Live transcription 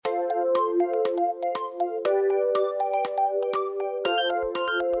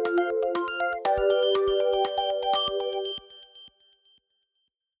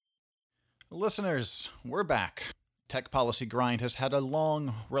Listeners, we're back. Tech Policy Grind has had a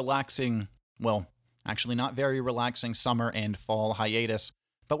long, relaxing, well, actually not very relaxing summer and fall hiatus,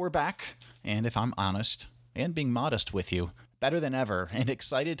 but we're back, and if I'm honest, and being modest with you, better than ever, and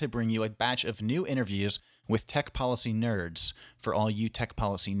excited to bring you a batch of new interviews with tech policy nerds for all you tech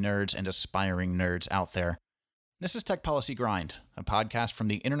policy nerds and aspiring nerds out there. This is Tech Policy Grind, a podcast from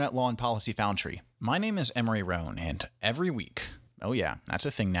the Internet Law and Policy Foundry. My name is Emery Rohn, and every week, oh yeah, that's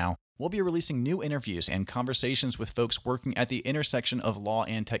a thing now, we'll be releasing new interviews and conversations with folks working at the intersection of law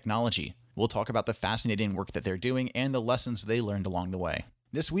and technology. We'll talk about the fascinating work that they're doing and the lessons they learned along the way.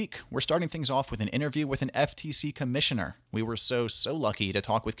 This week, we're starting things off with an interview with an FTC commissioner. We were so lucky to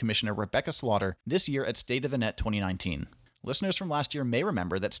talk with Commissioner Rebecca Slaughter this year at State of the Net 2019. Listeners from last year may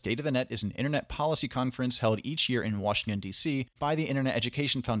remember that State of the Net is an internet policy conference held each year in Washington, D.C. by the Internet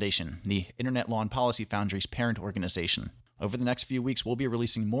Education Foundation, the Internet Law and Policy Foundry's parent organization. Over the next few weeks, we'll be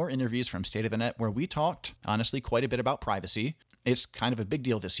releasing more interviews from State of the Net where we talked, honestly, quite a bit about privacy. It's kind of a big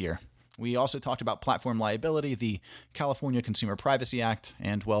deal this year. We also talked about platform liability, the California Consumer Privacy Act,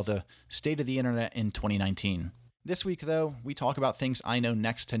 and, well, the state of the internet in 2019. This week, though, we talk about things I know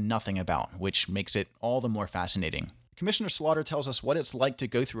next to nothing about, which makes it all the more fascinating. Commissioner Slaughter tells us what it's like to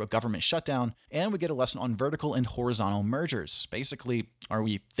go through a government shutdown, and we get a lesson on vertical and horizontal mergers. Basically, are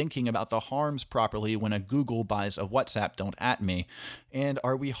we thinking about the harms properly when a Google buys a WhatsApp, don't at me? And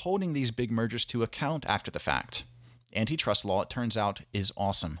are we holding these big mergers to account after the fact? Antitrust law, it turns out, is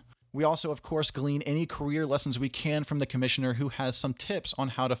awesome. We also, of course, glean any career lessons we can from the commissioner who has some tips on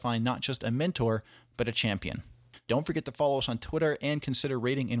how to find not just a mentor, but a champion. Don't forget to follow us on Twitter and consider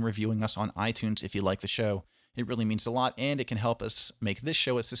rating and reviewing us on iTunes if you like the show. It really means a lot, and it can help us make this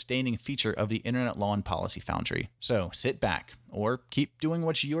show a sustaining feature of the Internet Law and Policy Foundry. So sit back, or keep doing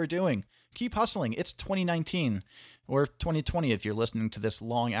what you're doing. Keep hustling. It's 2019, or 2020 if you're listening to this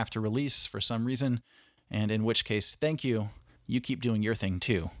long after release for some reason, and in which case, thank you. You keep doing your thing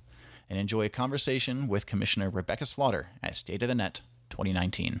too. And enjoy a conversation with Commissioner Rebecca Slaughter at State of the Net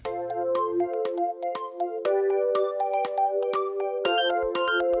 2019.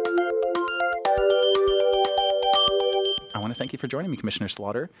 I want to thank you for joining me, Commissioner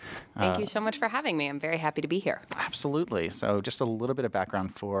Slaughter. Thank you so much for having me. I'm very happy to be here. Absolutely. So just a little bit of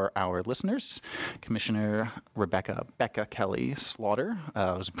background for our listeners. Commissioner Rebecca Kelly Slaughter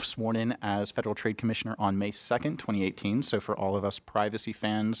was sworn in as Federal Trade Commissioner on May 2nd, 2018. So for all of us privacy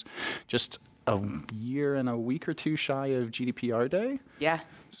fans, just a year and a week or two shy of GDPR Day. Yeah.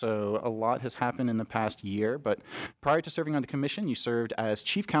 So a lot has happened in the past year, but prior to serving on the commission, you served as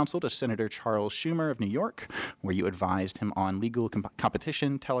chief counsel to Senator Charles Schumer of New York, where you advised him on legal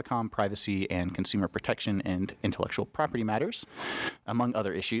competition, telecom, privacy, and consumer protection and intellectual property matters, among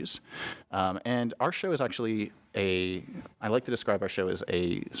other issues. And our show is actually I like to describe our show as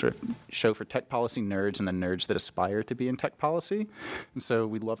a sort of show for tech policy nerds and the nerds that aspire to be in tech policy. And so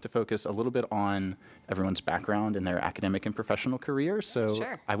we'd love to focus a little bit on everyone's background and their academic and professional careers. So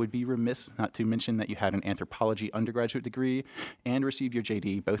sure. I would be remiss not to mention that you had an anthropology undergraduate degree and received your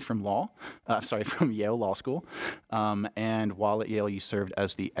JD both from from Yale Law School. And while at Yale, you served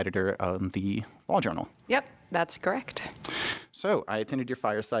as the editor of the Law Journal. Yep, that's correct. So I attended your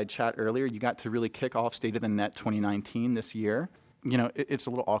fireside chat earlier. You got to really kick off State of the Net 2019 this year. You know, it's a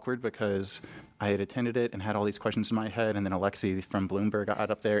little awkward because I had attended it and had all these questions in my head, and then Alexi from Bloomberg got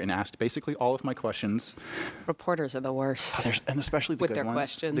up there and asked basically all of my questions. Reporters are the worst. And especially the with good their ones.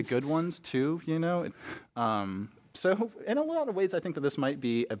 questions. The good ones, too, you know. So in a lot of ways, I think that this might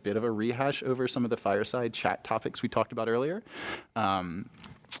be a bit of a rehash over some of the fireside chat topics we talked about earlier.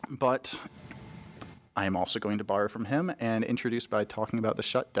 But I am also going to borrow from him and introduce by talking about the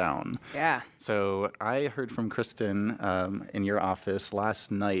shutdown. Yeah. So I heard from Kristen in your office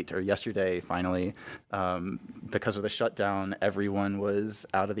last night, or yesterday finally, because of the shutdown, everyone was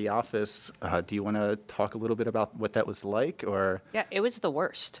out of the office. Do you want to talk a little bit about what that was like? Or Yeah, it was the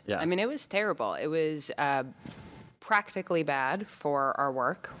worst. Yeah. I mean, it was terrible. It was practically bad for our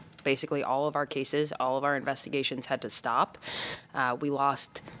work. Basically, all of our cases, all of our investigations had to stop. We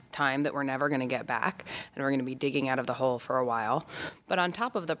lost time that we're never going to get back, and we're going to be digging out of the hole for a while. But on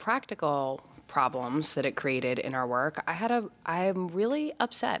top of the practical problems that it created in our work, I'm really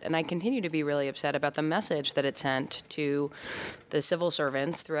upset, and I continue to be really upset about the message that it sent to the civil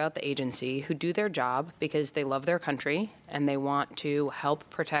servants throughout the agency who do their job because they love their country and they want to help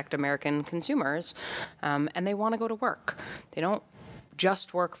protect American consumers, and they want to go to work. They don't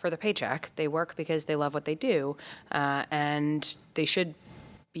just work for the paycheck. They work because they love what they do, and they should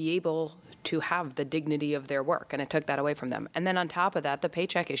be able to have the dignity of their work, and it took that away from them. And then on top of that, the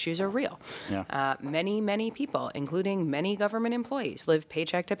paycheck issues are real. Yeah. Many people, including many government employees, live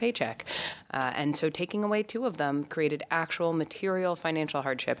paycheck to paycheck. And so taking away two of them created actual material financial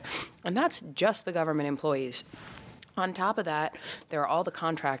hardship. And that's just the government employees. On top of that, there are all the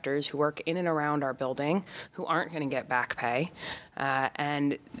contractors who work in and around our building who aren't going to get back pay,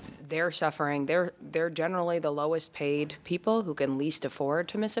 and they're suffering. They're generally the lowest paid people who can least afford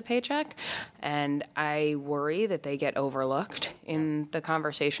to miss a paycheck, and I worry that they get overlooked in the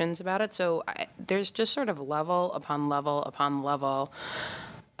conversations about it. So there's just sort of level upon level upon level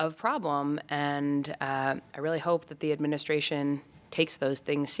of problem, and I really hope that the administration takes those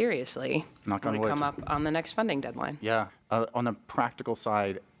things seriously when we come up on the next funding deadline. Yeah. On the practical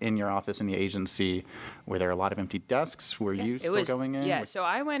side, in your office, in the agency, were there a lot of empty desks? Were you still going in? Yeah, so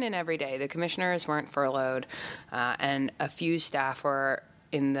I went in every day. The commissioners weren't furloughed, and a few staff were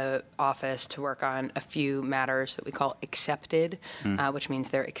in the office to work on a few matters that we call accepted, which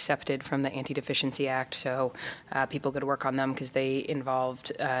means they're accepted from the Anti-Deficiency Act. So people could work on them because they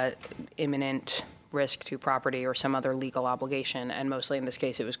involved imminent risk to property or some other legal obligation, and mostly in this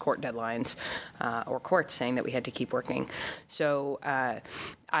case it was court deadlines or courts saying that we had to keep working. So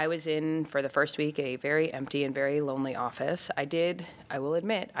I was in for the first week a very empty and very lonely office. I will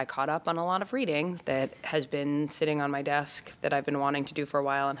admit, I caught up on a lot of reading that has been sitting on my desk that I've been wanting to do for a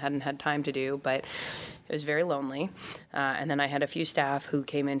while and hadn't had time to do, but it was very lonely. And then I had a few staff who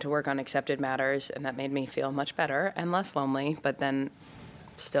came in to work on accepted matters, and that made me feel much better and less lonely, but then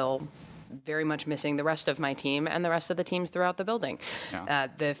still very much missing the rest of my team and the rest of the teams throughout the building. Yeah.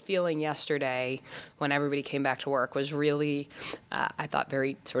 The feeling yesterday when everybody came back to work was really, I thought,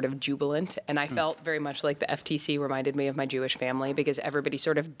 very sort of jubilant. And I felt very much like the FTC reminded me of my Jewish family because everybody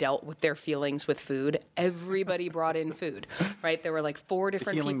sort of dealt with their feelings with food. Everybody brought in food, right? There were like four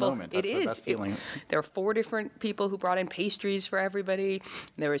different people. Moment. That's the best feeling. There were four different people who brought in pastries for everybody.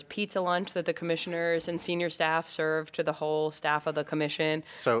 There was pizza lunch that the commissioners and senior staff served to the whole staff of the commission.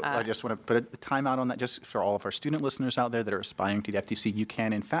 So I just want to put a timeout on that just for all of our student listeners out there that are aspiring to the FTC. You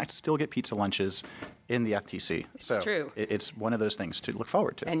can, in fact, still get pizza lunches in the FTC. It's true. It's one of those things to look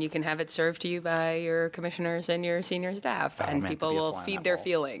forward to. And you can have it served to you by your commissioners and your senior staff, and people will feed their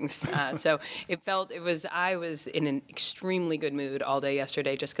feelings. So I was in an extremely good mood all day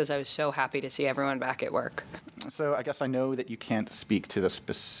yesterday just because I was so happy to see everyone back at work. So I guess I know that you can't speak to the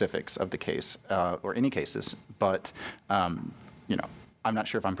specifics of the case or any cases, but I'm not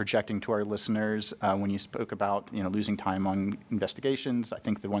sure if I'm projecting to our listeners when you spoke about losing time on investigations. I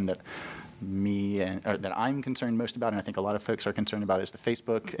think the one that that I'm concerned most about, and I think a lot of folks are concerned about, is the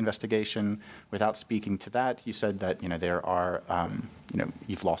Facebook investigation. Without speaking to that, you said that there are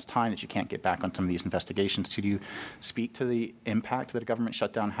you've lost time, that you can't get back on some of these investigations. Could you speak to the impact that a government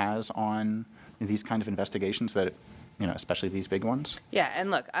shutdown has on these kind of investigations that? Especially these big ones? Yeah, and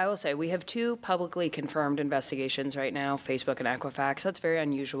look, I will say we have two publicly confirmed investigations right now, Facebook and Equifax. That's very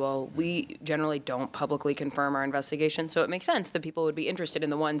unusual. We generally don't publicly confirm our investigations, so it makes sense that people would be interested in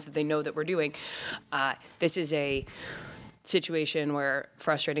the ones that they know that we're doing. This is a situation where,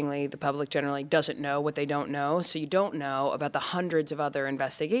 frustratingly, the public generally doesn't know what they don't know. So you don't know about the hundreds of other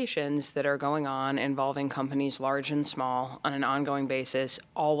investigations that are going on involving companies large and small on an ongoing basis,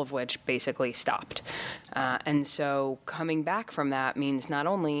 all of which basically stopped. And so coming back from that means not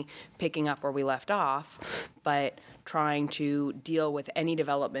only picking up where we left off, but trying to deal with any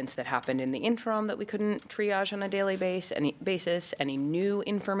developments that happened in the interim that we couldn't triage on a daily basis, any new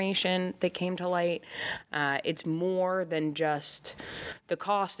information that came to light. It's more than just, the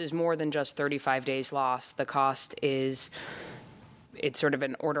cost is more than just 35 days lost. The cost is, it's sort of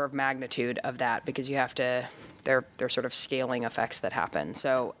an order of magnitude of that because you have to, they're sort of scaling effects that happen.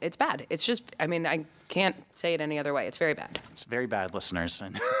 So it's bad. It's just, I can't say it any other way. It's very bad. It's very bad, listeners,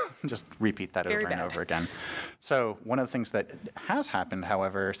 and just repeat that over and over again. So one of the things that has happened,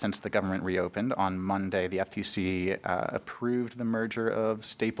 however, since the government reopened on Monday, the FTC approved the merger of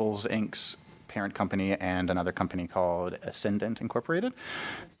Staples Inc.'s parent company and another company called Ascendant Incorporated.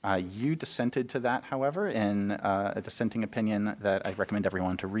 You dissented to that, however, in a dissenting opinion that I recommend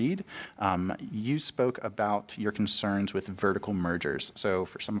everyone to read. You spoke about your concerns with vertical mergers. So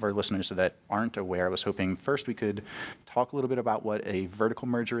for some of our listeners that aren't aware, I was hoping first we could talk a little bit about what a vertical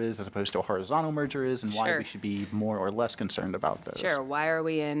merger is as opposed to a horizontal merger is, and why we should be more or less concerned about those. Sure. Why are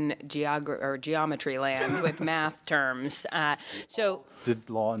we in geometry land with math terms? Did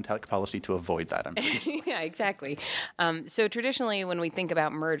law and tech policy to avoid that? Yeah, exactly. So traditionally, when we think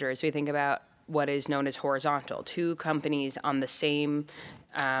about mergers, we think about what is known as horizontal, two companies on the same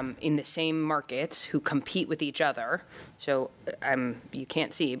in the same markets who compete with each other. So you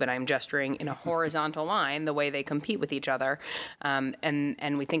can't see, but I'm gesturing in a horizontal line the way they compete with each other.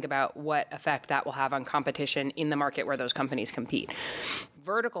 And we think about what effect that will have on competition in the market where those companies compete.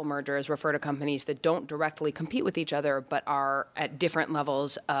 Vertical mergers refer to companies that don't directly compete with each other but are at different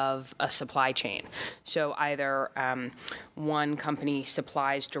levels of a supply chain. So either one company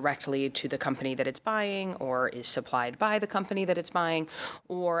supplies directly to the company that it's buying or is supplied by the company that it's buying,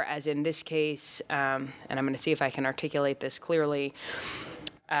 or as in this case, and I'm going to see if I can articulate this clearly,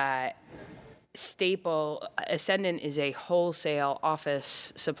 Ascendant is a wholesale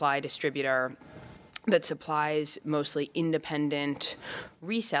office supply distributor that supplies mostly independent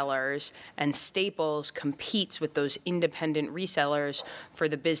resellers, and Staples competes with those independent resellers for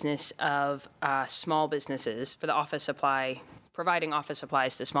the business of small businesses, for the office supply, providing office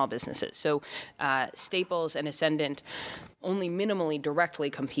supplies to small businesses. So Staples and Ascendant only minimally directly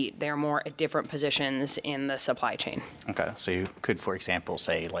compete. They're more at different positions in the supply chain. Okay, so you could, for example,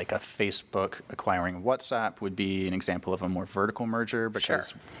 say like a Facebook acquiring WhatsApp would be an example of a more vertical merger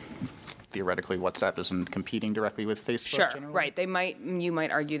because theoretically WhatsApp isn't competing directly with Facebook generally? Right. You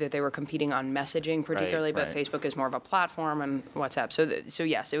might argue that they were competing on messaging particularly, but Facebook is more of a platform and WhatsApp. So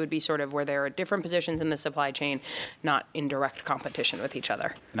yes, it would be sort of where they're at different positions in the supply chain, not in direct competition with each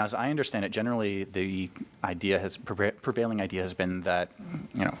other. And as I understand it, generally the prevailing idea has been that,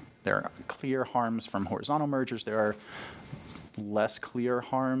 there are clear harms from horizontal mergers. There are less clear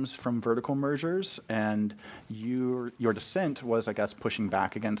harms from vertical mergers, and your dissent was, I guess, pushing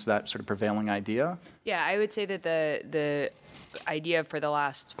back against that sort of prevailing idea. Yeah, I would say that the idea for the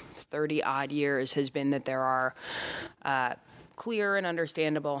last 30-odd years has been that there are clear and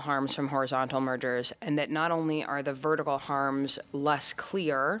understandable harms from horizontal mergers, and that not only are the vertical harms less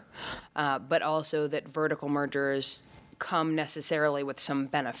clear, but also that vertical mergers come necessarily with some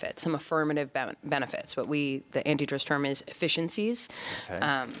benefits, some affirmative benefits. What the antitrust term is efficiencies.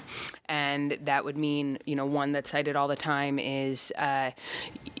 Okay. And that would mean, one that's cited all the time is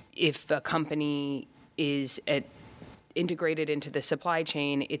if a company is integrated into the supply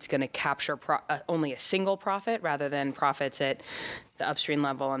chain, it's going to capture only a single profit rather than profits at the upstream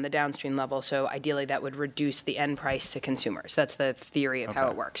level and the downstream level. So ideally, that would reduce the end price to consumers. That's the theory of how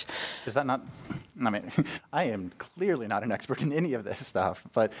it works. Is that not? I mean, I am clearly not an expert in any of this stuff,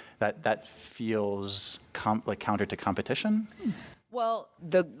 but that feels like counter to competition. Well,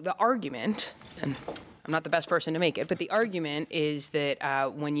 the argument, and I'm not the best person to make it, but the argument is that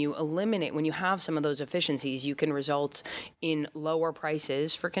when you have some of those efficiencies, you can result in lower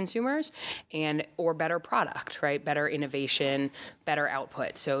prices for consumers or better product, right? Better innovation, better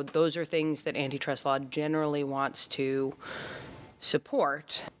output. So those are things that antitrust law generally wants to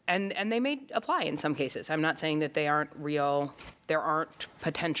support, and they may apply in some cases. I'm not saying that they aren't real, there aren't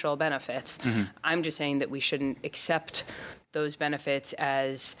potential benefits. Mm-hmm. I'm just saying that we shouldn't accept those benefits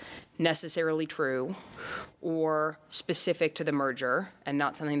as necessarily true or specific to the merger and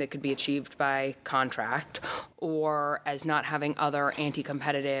not something that could be achieved by contract, or as not having other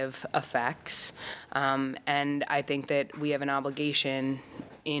anti-competitive effects. And I think that we have an obligation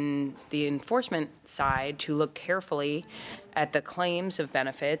in the enforcement side to look carefully at the claims of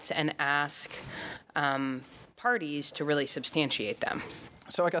benefits and ask parties to really substantiate them.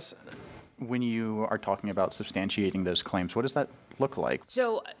 So I guess when you are talking about substantiating those claims, what does that look like?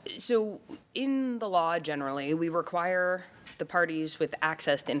 So in the law, generally, we require the parties with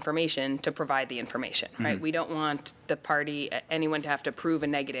access to information to provide the information, right? Mm-hmm. We don't want anyone to have to prove a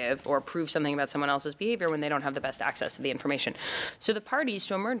negative or prove something about someone else's behavior when they don't have the best access to the information. So the parties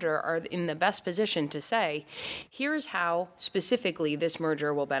to a merger are in the best position to say, here's how specifically this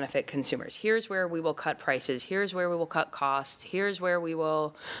merger will benefit consumers. Here's where we will cut prices. Here's where we will cut costs. Here's where we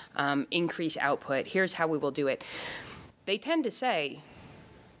will increase output. Here's how we will do it. They tend to say,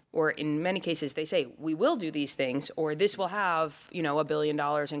 or in many cases they say, we will do these things, or this will have, $1 billion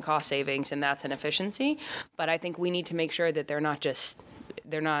in cost savings, and that's an efficiency. But I think we need to make sure that they're not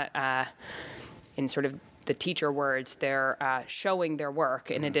in sort of the teacher words, they're showing their work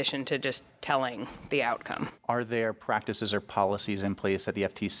in addition to just telling the outcome. Are there practices or policies in place at the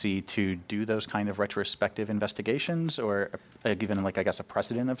FTC to do those kind of retrospective investigations, or given, a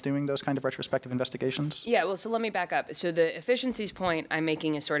precedent of doing those kind of retrospective investigations? Yeah, well, so let me back up. So the efficiencies point I'm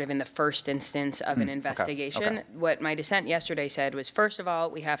making is sort of in the first instance of an investigation. Okay. What my dissent yesterday said was, first of all,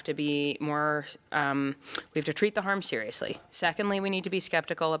 we have to be more, we have to treat the harm seriously. Secondly, we need to be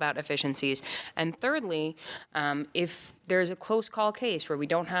skeptical about efficiencies. And thirdly, if there's a close call case where we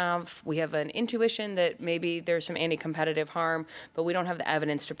have an intuition that maybe there's some anti-competitive harm, but we don't have the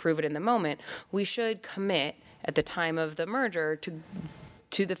evidence to prove it in the moment, we should commit at the time of the merger to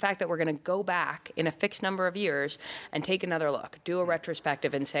to the fact that we're going to go back in a fixed number of years and take another look, do a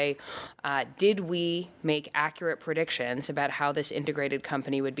retrospective and say, did we make accurate predictions about how this integrated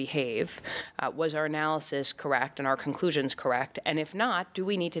company would behave? Was our analysis correct and our conclusions correct? And if not, do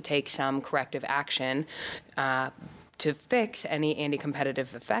we need to take some corrective action to fix any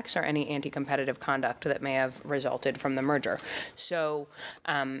anti-competitive effects or any anti-competitive conduct that may have resulted from the merger? So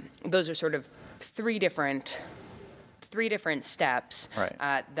those are sort of three different steps.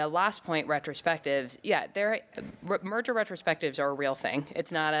 Right. The last point, retrospectives, merger retrospectives are a real thing.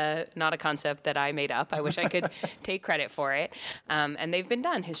 It's not a concept that I made up. I wish I could take credit for it. And they've been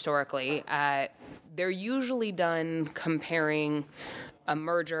done historically. They're usually done comparing a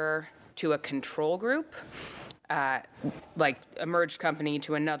merger to a control group, like a merged company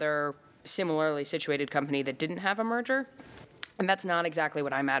to another similarly situated company that didn't have a merger. And that's not exactly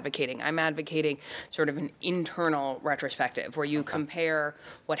what I'm advocating. I'm advocating sort of an internal retrospective where you compare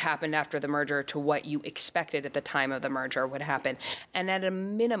what happened after the merger to what you expected at the time of the merger would happen. And at a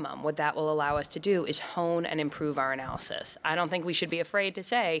minimum, what that will allow us to do is hone and improve our analysis. I don't think we should be afraid to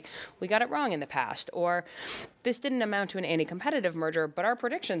say we got it wrong in the past, or this didn't amount to an anti-competitive merger, but our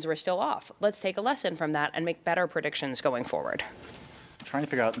predictions were still off. Let's take a lesson from that and make better predictions going forward. Trying to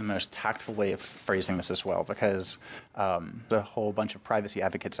figure out the most tactful way of phrasing this as well, because a whole bunch of privacy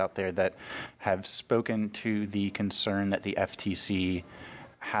advocates out there that have spoken to the concern that the FTC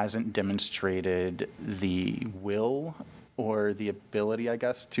hasn't demonstrated the will or the ability, I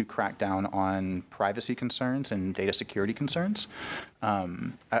guess, to crack down on privacy concerns and data security concerns.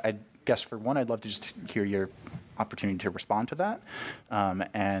 I guess for one, I'd love to just hear your opportunity to respond to that,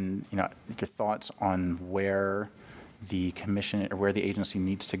 and your thoughts on where the commission or where the agency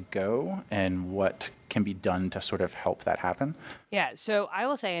needs to go and what can be done to sort of help that happen? Yeah, so I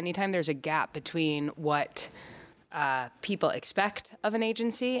will say anytime there's a gap between what people expect of an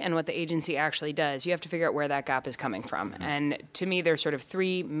agency and what the agency actually does, you have to figure out where that gap is coming from. Mm-hmm. And to me, there's sort of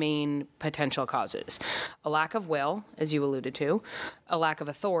three main potential causes: a lack of will, as you alluded to, a lack of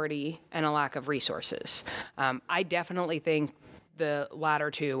authority, and a lack of resources. I definitely think the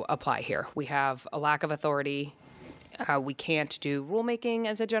latter two apply here. We have a lack of authority. We can't do rulemaking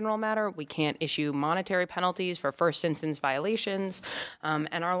as a general matter. We can't issue monetary penalties for first instance violations.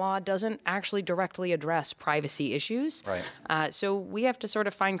 And our law doesn't actually directly address privacy issues. Right. So we have to sort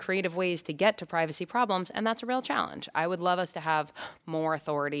of find creative ways to get to privacy problems, and that's a real challenge. I would love us to have more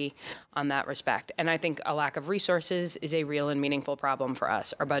authority on that respect. And I think a lack of resources is a real and meaningful problem for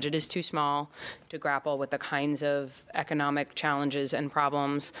us. Our budget is too small to grapple with the kinds of economic challenges and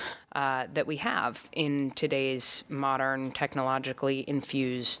problems that we have in today's modern, technologically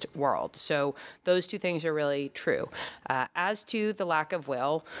infused world. So those two things are really true. As to the lack of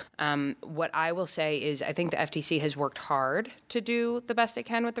will, what I will say is I think the FTC has worked hard to do the best it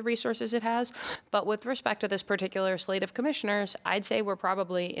can with the resources it has. But with respect to this particular slate of commissioners, I'd say we're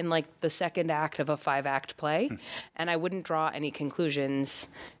probably in like the second act of a 5-act play. And I wouldn't draw any conclusions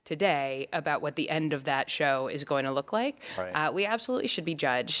today about what the end of that show is going to look like. Right. We absolutely should be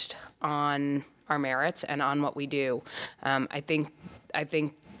judged on our merits and on what we do. I think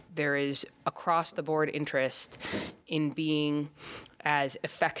there is across the board interest in being as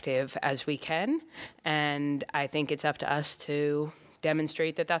effective as we can, and I think it's up to us to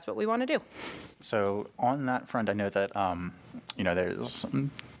demonstrate that that's what we want to do. So on that front, I know that there's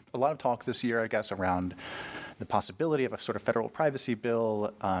a lot of talk this year, I guess, around the possibility of a sort of federal privacy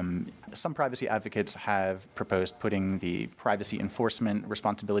bill. Some privacy advocates have proposed putting the privacy enforcement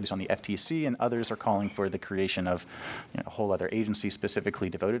responsibilities on the FTC, and others are calling for the creation of a whole other agency specifically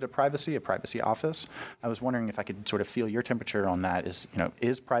devoted to privacy, a privacy office. I was wondering if I could sort of feel your temperature on that.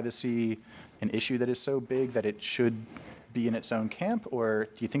 Is privacy an issue that is so big that it should be in its own camp, or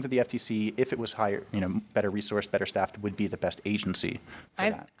do you think that the FTC, if it was higher, better resourced, better staffed, would be the best agency for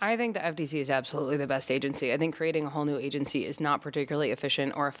that? I think the FTC is absolutely the best agency. I think creating a whole new agency is not particularly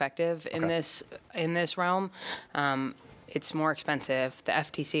efficient or effective in this realm. It's more expensive. The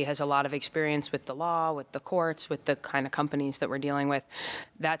FTC has a lot of experience with the law, with the courts, with the kind of companies that we're dealing with.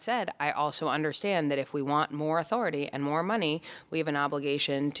 That said, I also understand that if we want more authority and more money, we have an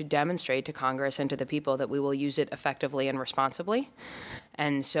obligation to demonstrate to Congress and to the people that we will use it effectively and responsibly.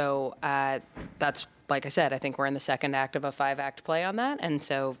 And so that's, like I said, I think we're in the second act of a 5-act play on that, and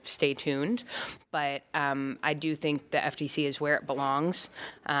so stay tuned. But I do think the FTC is where it belongs,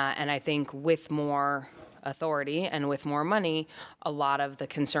 and I think with more authority and with more money, a lot of the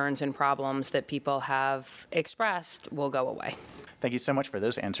concerns and problems that people have expressed will go away. Thank you so much for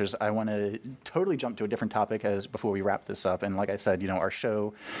those answers. I want to totally jump to a different topic before we wrap this up. And like I said, our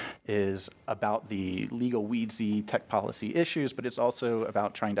show is about the legal weedsy tech policy issues, but it's also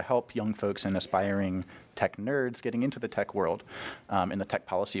about trying to help young folks and aspiring tech nerds getting into the tech world, in the tech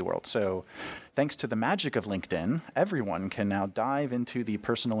policy world. So thanks to the magic of LinkedIn, everyone can now dive into the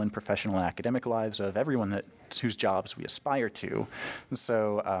personal and professional and academic lives of everyone whose jobs we aspire to.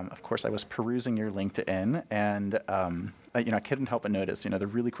 So, of course, I was perusing your LinkedIn, and I couldn't help but notice, the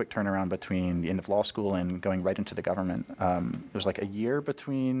really quick turnaround between the end of law school and going right into the government. It was like a year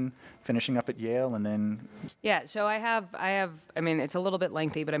between finishing up at Yale and then. Yeah, so I have. I mean, it's a little bit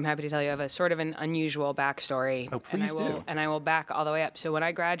lengthy, but I'm happy to tell you I have a sort of an unusual backstory. Oh, please do. And I will back all the way up. So when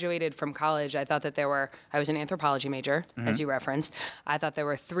I graduated from college, I thought that I was an anthropology major, as you referenced. I thought there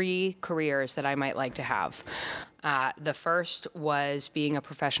were 3 careers that I might like to have. The first was being a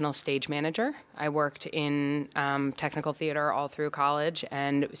professional stage manager. I worked in technical theater all through college,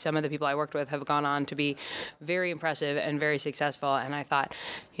 and some of the people I worked with have gone on to be very impressive and very successful. And I thought,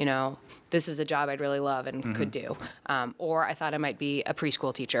 this is a job I'd really love and could do. Or I thought I might be a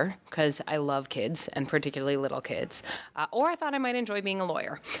preschool teacher because I love kids, and particularly little kids. Or I thought I might enjoy being a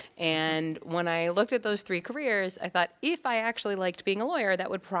lawyer. And when I looked at those 3 careers, I thought if I actually liked being a lawyer,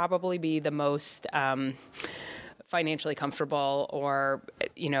 that would probably be the most financially comfortable or,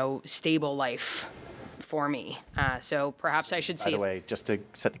 stable life for me. So perhaps I should see. By the way, just to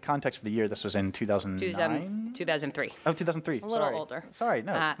set the context for the year, this was in 2009? 2003. Oh, 2003. A little older. Sorry,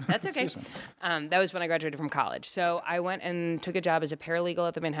 no. That's okay. Excuse me. That was when I graduated from college. So I went and took a job as a paralegal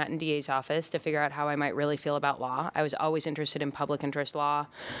at the Manhattan DA's office to figure out how I might really feel about law. I was always interested in public interest law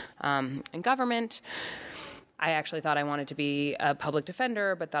and government. I actually thought I wanted to be a public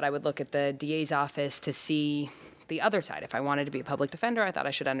defender, but thought I would look at the DA's office to see the other side. If I wanted to be a public defender, I thought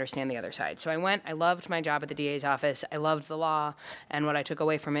I should understand the other side. So I went, I loved my job at the DA's office. I loved the law. And what I took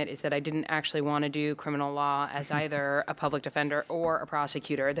away from it is that I didn't actually want to do criminal law as either a public defender or a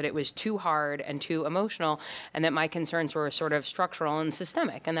prosecutor, that it was too hard and too emotional, and that my concerns were sort of structural and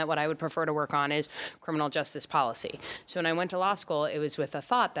systemic, and that what I would prefer to work on is criminal justice policy. So when I went to law school, it was with the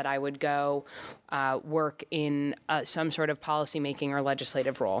thought that I would go work in some sort of policymaking or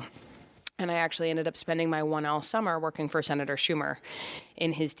legislative role. And I actually ended up spending my 1L summer working for Senator Schumer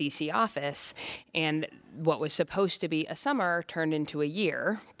in his D.C. office. And what was supposed to be a summer turned into a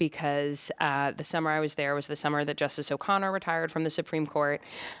year, because the summer I was there was the summer that Justice O'Connor retired from the Supreme Court,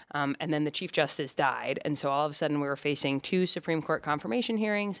 and then the Chief Justice died. And so all of a sudden we were facing 2 Supreme Court confirmation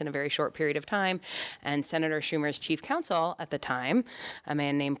hearings in a very short period of time. And Senator Schumer's chief counsel at the time, a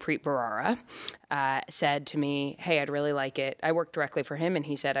man named Preet Bharara, said to me, hey, I'd really like it. I worked directly for him, and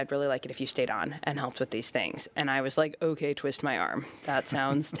he said, I'd really like it if you stayed on and helped with these things. And I was like, okay, twist my arm. That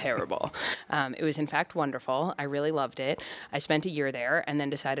sounds terrible. It was, in fact, wonderful. I really loved it. I spent a year there and then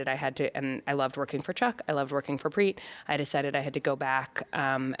decided I had to, and I loved working for Chuck. I loved working for Preet. I decided I had to go back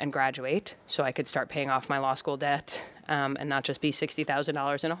and graduate so I could start paying off my law school debt. And not just be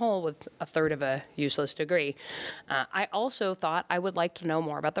 $60,000 in a hole with a third of a useless degree. I also thought I would like to know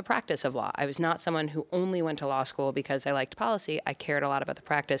more about the practice of law. I was not someone who only went to law school because I liked policy. I cared a lot about the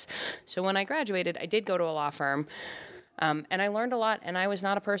practice. So when I graduated, I did go to a law firm, and I learned a lot, and I was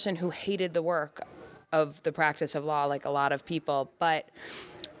not a person who hated the work of the practice of law like a lot of people, but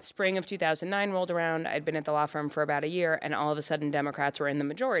spring of 2009 rolled around. I'd been at the law firm for about a year, and all of a sudden Democrats were in the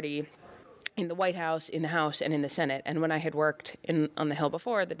majority in the White House, in the House, and in the Senate. And when I had worked on the Hill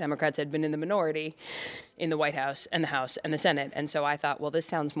before, the Democrats had been in the minority in the White House and the House and the Senate. And so I thought, well, this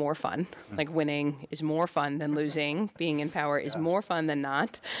sounds more fun. Like, winning is more fun than losing. Being in power is more fun than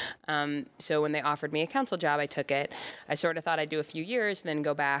not. So when they offered me a counsel job, I took it. I sort of thought I'd do a few years, then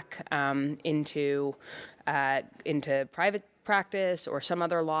go back into private practice or some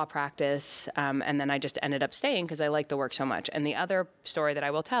other law practice, and then I just ended up staying because I liked the work so much. And the other story that I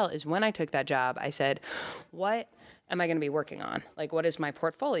will tell is when I took that job, I said, what am I going to be working on? Like, what is my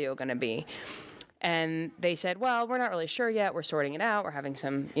portfolio going to be? And they said, well, we're not really sure yet. We're sorting it out. We're having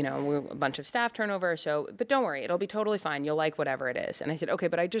some, a bunch of staff turnover. But don't worry, it'll be totally fine. You'll like whatever it is. And I said, okay,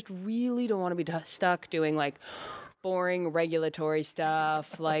 but I just really don't want to be stuck doing like boring regulatory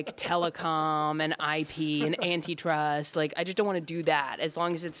stuff like telecom and IP and antitrust. Like, I just don't want to do that as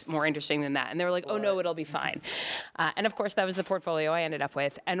long as it's more interesting than that. And they were like, oh, no, it'll be fine. And of course, that was the portfolio I ended up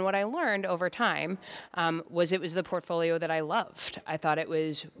with. And what I learned over time was it was the portfolio that I loved. I thought it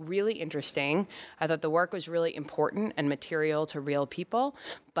was really interesting. I thought the work was really important and material to real people,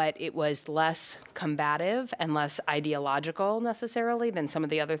 but it was less combative and less ideological necessarily than some of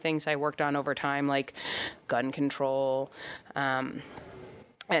the other things I worked on over time, like gun control,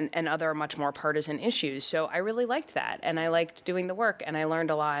 and other much more partisan issues. So I really liked that, and I liked doing the work, and I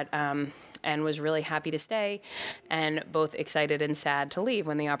learned a lot, and was really happy to stay, and both excited and sad to leave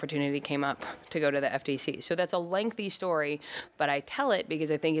when the opportunity came up to go to the FTC. So that's a lengthy story, but I tell it because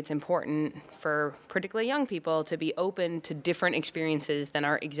I think it's important for particularly young people to be open to different experiences than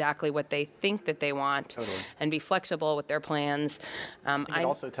are exactly what they think that they want, and be flexible with their plans. It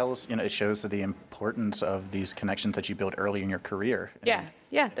also tells, it shows the importance of these connections that you build early in your career.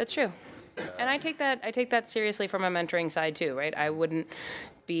 Yeah, that's true. And I take that seriously from a mentoring side too, right? I wouldn't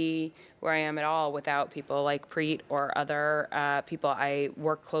be where I am at all without people like Preet or other people I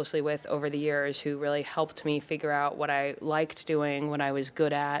worked closely with over the years who really helped me figure out what I liked doing, what I was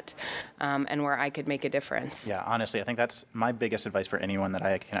good at, and where I could make a difference. Yeah, honestly, I think that's my biggest advice for anyone that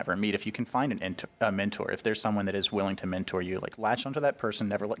I can ever meet. If you can find a mentor, if there's someone that is willing to mentor you, like latch onto that person,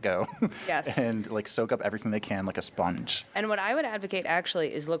 never let go. Yes. And like soak up everything they can like a sponge. And what I would advocate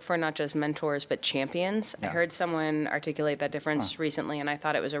actually is look for not just mentors, but champions. Yeah. I heard someone articulate that difference recently, and I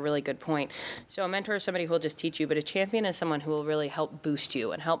thought it was a really good point. So a mentor is somebody who will just teach you, but a champion is someone who will really help boost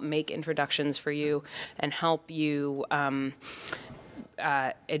you and help make introductions for you and help you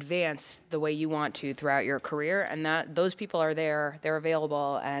advance the way you want to throughout your career. And that those people are there, they're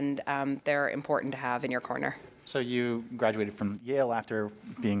available, and they're important to have in your corner. So you graduated from Yale after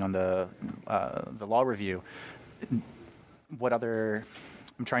being on the law review.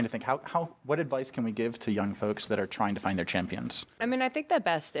 I'm trying to think, what advice can we give to young folks that are trying to find their champions? I mean, I think the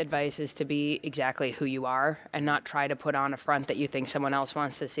best advice is to be exactly who you are and not try to put on a front that you think someone else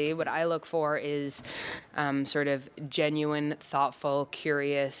wants to see. What I look for is sort of genuine, thoughtful,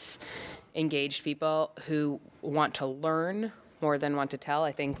 curious, engaged people who want to learn more than want to tell.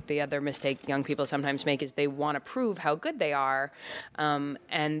 I think the other mistake young people sometimes make is they want to prove how good they are,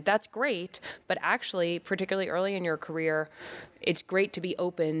 and that's great, but actually, particularly early in your career, it's great to be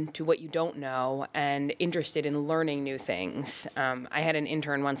open to what you don't know and interested in learning new things. I had an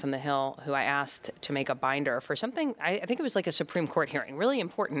intern once on the Hill who I asked to make a binder for something, I think it was like a Supreme Court hearing, really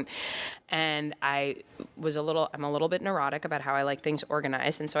important, and I'm a little bit neurotic about how I like things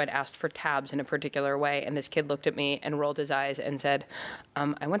organized, and so I'd asked for tabs in a particular way, and this kid looked at me and rolled his eyes and said,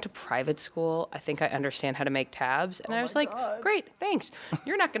 I went to private school, I think I understand how to make tabs, and I was like, great, thanks.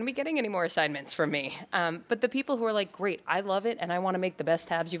 You're not going to be getting any more assignments from me. But the people who are like, great, I love it, and I want to make the best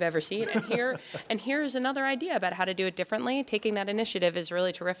tabs you've ever seen, and here's another idea about how to do it differently, taking that initiative is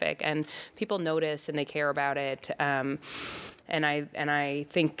really terrific, and people notice and they care about it. And I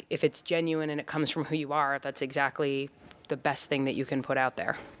think if it's genuine and it comes from who you are, that's exactly the best thing that you can put out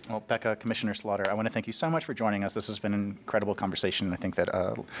there. Well, Becca, Commissioner Slaughter, I want to thank you so much for joining us. This has been an incredible conversation, and I think that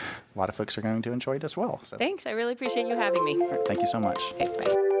a lot of folks are going to enjoy it as well. So. Thanks. I really appreciate you having me. Right, thank you so much. Okay,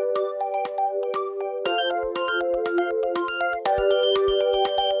 bye.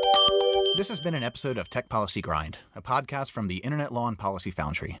 This has been an episode of Tech Policy Grind, a podcast from the Internet Law and Policy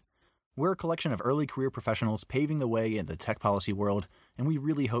Foundry. We're a collection of early career professionals paving the way in the tech policy world, and we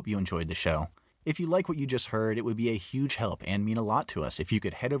really hope you enjoyed the show. If you like what you just heard, it would be a huge help and mean a lot to us if you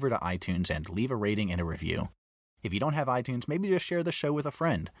could head over to iTunes and leave a rating and a review. If you don't have iTunes, maybe just share the show with a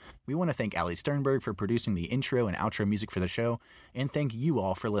friend. We want to thank Ali Sternberg for producing the intro and outro music for the show, and thank you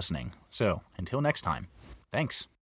all for listening. So, until next time, thanks.